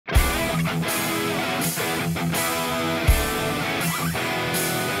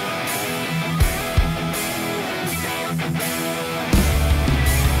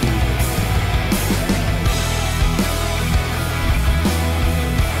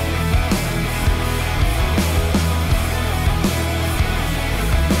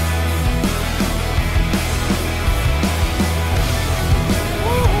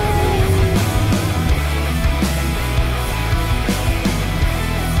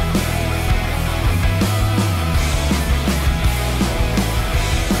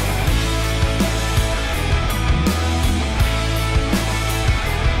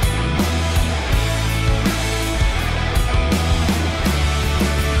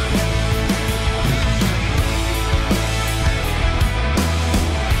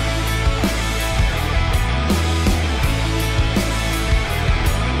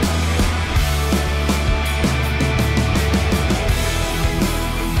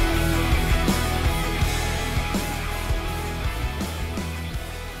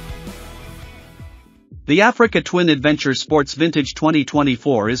The Africa Twin Adventure Sports Vintage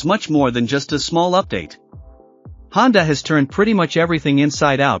 2024 is much more than just a small update. Honda has turned pretty much everything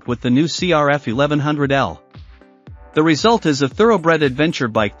inside out with the new CRF 1100L. The result is a thoroughbred adventure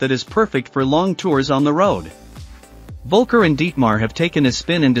bike that is perfect for long tours on the road. Volker and Dietmar have taken a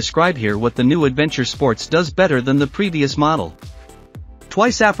spin and describe here what the new Adventure Sports does better than the previous model.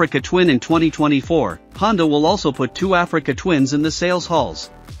 Twice Africa Twin in 2024, Honda will also put 2 Africa Twins in the sales halls.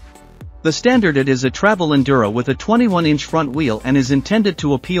 The standard it is a travel enduro with a 21-inch front wheel and is intended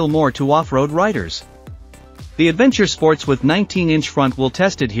to appeal more to off-road riders. The Adventure Sports with 19-inch front wheel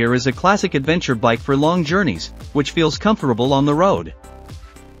tested here is a classic adventure bike for long journeys, which feels comfortable on the road.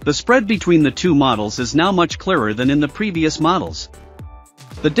 The spread between the two models is now much clearer than in the previous models.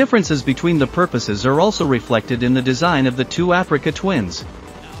 The differences between the purposes are also reflected in the design of the 2 Africa Twins.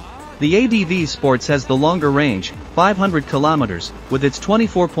 The ADV Sports has the longer range, 500 kilometers, with its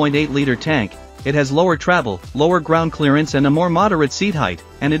 24.8-liter tank. It has lower travel, lower ground clearance and a more moderate seat height,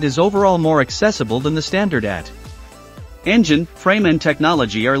 and it is overall more accessible than the standard AT. Engine, frame and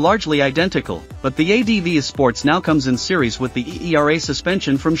technology are largely identical, but the ADV Sports now comes in series with the ERA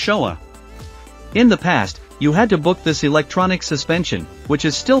suspension from Showa. In the past, you had to book this electronic suspension, which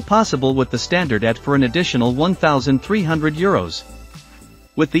is still possible with the standard AT for an additional €1,300.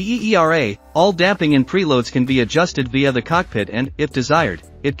 With the EERA, all damping and preloads can be adjusted via the cockpit and, if desired,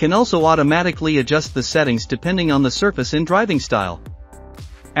 it can also automatically adjust the settings depending on the surface and driving style.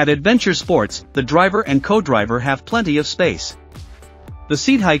 At Adventure Sports, the driver and co-driver have plenty of space. The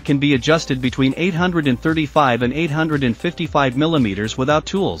seat height can be adjusted between 835 and 855 mm without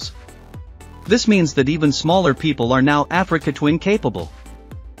tools. This means that even smaller people are now Africa Twin capable.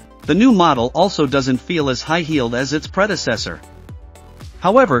 The new model also doesn't feel as high-heeled as its predecessor.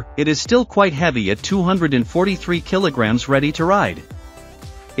 However, it is still quite heavy at 243 kilograms ready to ride.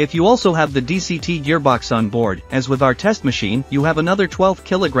 If you also have the DCT gearbox on board, as with our test machine, you have another 12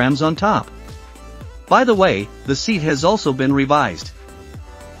 kilograms on top. By the way, the seat has also been revised.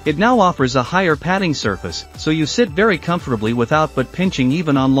 It now offers a higher padding surface, so you sit very comfortably without but pinching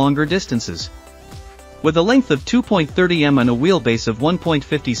even on longer distances. With a length of 2.30 m and a wheelbase of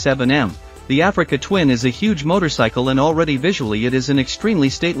 1.57 m, the Africa Twin is a huge motorcycle and already visually it is an extremely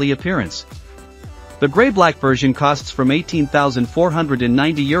stately appearance. The grey-black version costs from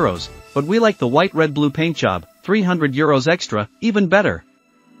 €18,490, but we like the white-red-blue paint job, €300 extra, even better.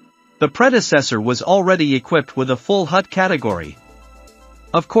 The predecessor was already equipped with a full HUD category.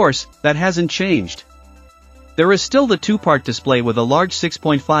 Of course, that hasn't changed. There is still the 2-part display with a large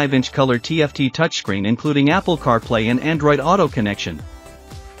 6.5-inch color TFT touchscreen including Apple CarPlay and Android Auto connection.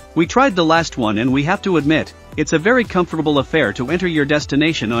 We tried the last one and we have to admit, it's a very comfortable affair to enter your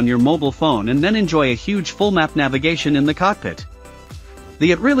destination on your mobile phone and then enjoy a huge full map navigation in the cockpit.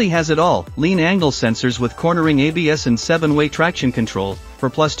 The It really has it all, lean angle sensors with cornering ABS and 7-way traction control, for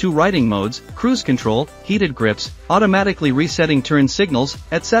 +2 riding modes, cruise control, heated grips, automatically resetting turn signals,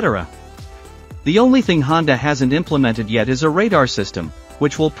 etc. The only thing Honda hasn't implemented yet is a radar system,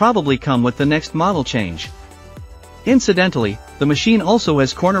 which will probably come with the next model change. Incidentally, the machine also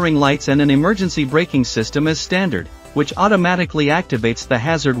has cornering lights and an emergency braking system as standard, which automatically activates the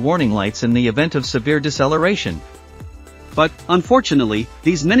hazard warning lights in the event of severe deceleration. But, unfortunately,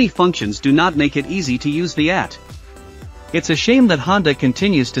 these many functions do not make it easy to use the AT. It's a shame that Honda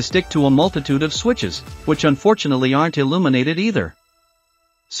continues to stick to a multitude of switches, which unfortunately aren't illuminated either.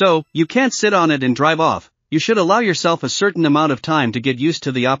 So, you can't sit on it and drive off, you should allow yourself a certain amount of time to get used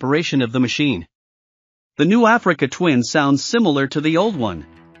to the operation of the machine. The new Africa Twin sounds similar to the old one.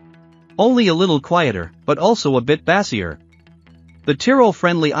 Only a little quieter, but also a bit bassier. The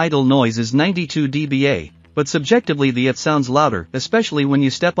Tyrrell-friendly idle noise is 92 dBA, but subjectively the it sounds louder, especially when you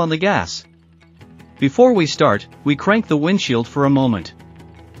step on the gas. Before we start, we crank the windshield for a moment.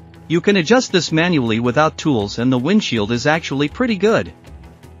 You can adjust this manually without tools and the windshield is actually pretty good.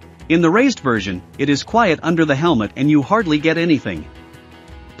 In the raised version, it is quiet under the helmet and you hardly get anything.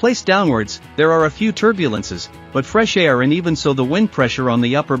 Placed downwards, there are a few turbulences, but fresh air and even so the wind pressure on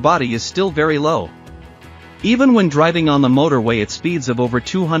the upper body is still very low. Even when driving on the motorway at speeds of over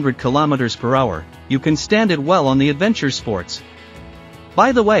 200 km per hour, you can stand it well on the Adventure Sports.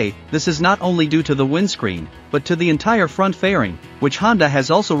 By the way, this is not only due to the windscreen, but to the entire front fairing, which Honda has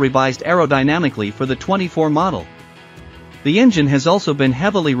also revised aerodynamically for the 24 model. The engine has also been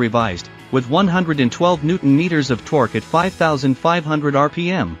heavily revised, with 112 Nm of torque at 5,500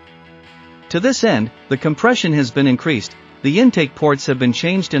 RPM. To this end, the compression has been increased, the intake ports have been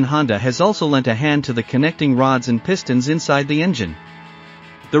changed and Honda has also lent a hand to the connecting rods and pistons inside the engine.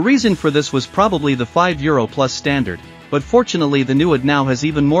 The reason for this was probably the €5 plus standard, but fortunately the new now has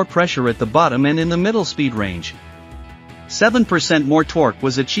even more pressure at the bottom and in the middle speed range. 7% more torque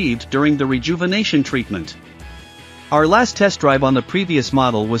was achieved during the rejuvenation treatment. Our last test drive on the previous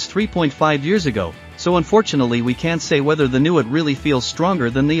model was 3.5 years ago, so unfortunately we can't say whether the new really feels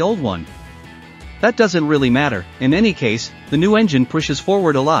stronger than the old one. That doesn't really matter, in any case, the new engine pushes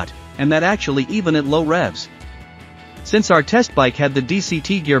forward a lot, and that actually even at low revs. Since our test bike had the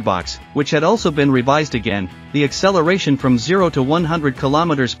DCT gearbox, which had also been revised again, the acceleration from 0 to 100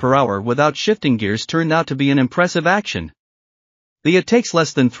 km per hour without shifting gears turned out to be an impressive action. It takes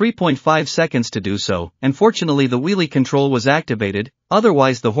less than 3.5 seconds to do so, and fortunately the wheelie control was activated,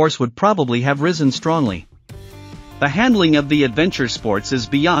 otherwise the horse would probably have risen strongly. The handling of the Adventure Sports is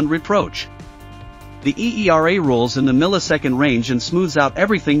beyond reproach. The EERA rules in the millisecond range and smooths out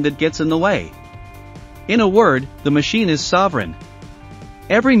everything that gets in the way. In a word, the machine is sovereign.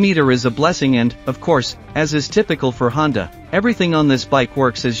 Every meter is a blessing and, of course, as is typical for Honda, everything on this bike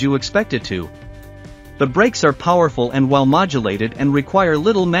works as you expect it to. The brakes are powerful and well modulated and require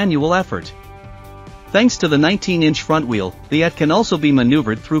little manual effort. Thanks to the 19-inch front wheel, the ET can also be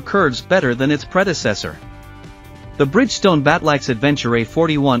maneuvered through curves better than its predecessor. The Bridgestone Battlax Adventure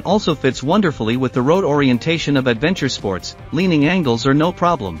A41 also fits wonderfully with the road orientation of Adventure Sports, leaning angles are no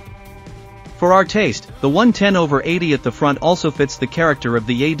problem. For our taste, the 110/80 at the front also fits the character of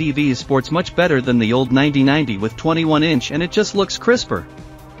the ADV Sports much better than the old 90/90 with 21-inch and it just looks crisper.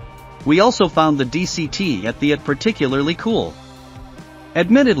 We also found the DCT at the ET particularly cool.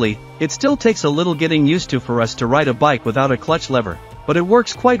 Admittedly, it still takes a little getting used to for us to ride a bike without a clutch lever, but it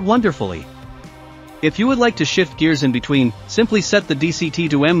works quite wonderfully. If you would like to shift gears in between, simply set the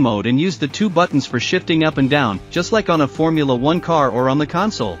DCT to M mode and use the two buttons for shifting up and down, just like on a Formula 1 car or on the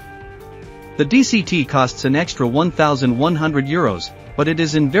console. The DCT costs an extra €1,100, but it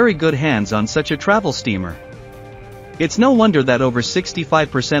is in very good hands on such a travel steamer. It's no wonder that over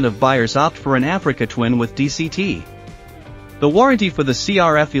 65% of buyers opt for an Africa Twin with DCT. The warranty for the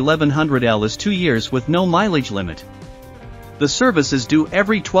CRF 1100L is 2 years with no mileage limit. The service is due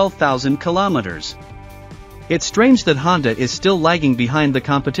every 12,000 kilometers. It's strange that Honda is still lagging behind the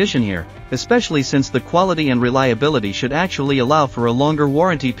competition here, especially since the quality and reliability should actually allow for a longer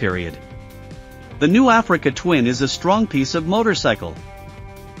warranty period. The new Africa Twin is a strong piece of motorcycle.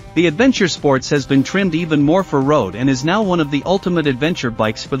 The Adventure Sports has been trimmed even more for road and is now one of the ultimate adventure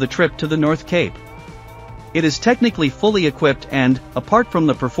bikes for the trip to the North Cape. It is technically fully equipped and, apart from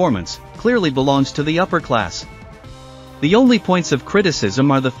the performance, clearly belongs to the upper class. The only points of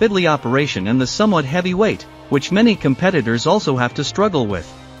criticism are the fiddly operation and the somewhat heavy weight, which many competitors also have to struggle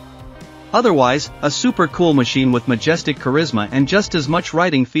with. Otherwise, a super cool machine with majestic charisma and just as much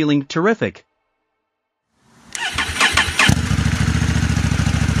riding feeling terrific.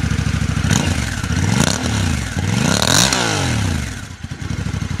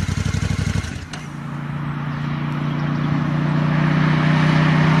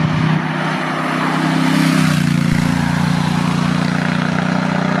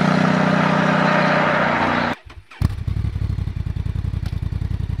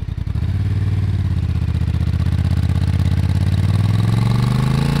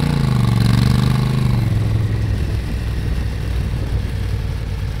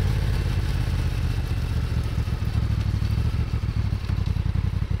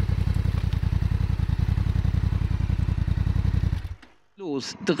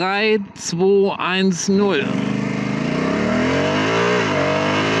 Los, 3, 2, 1, 0.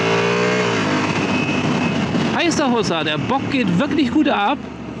 Heißer Husser, der Bock geht wirklich gut ab.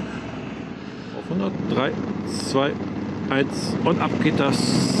 Auf 100, 3, 2, 1 und ab geht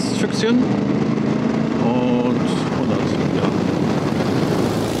das Füchschen. Und 100, ja.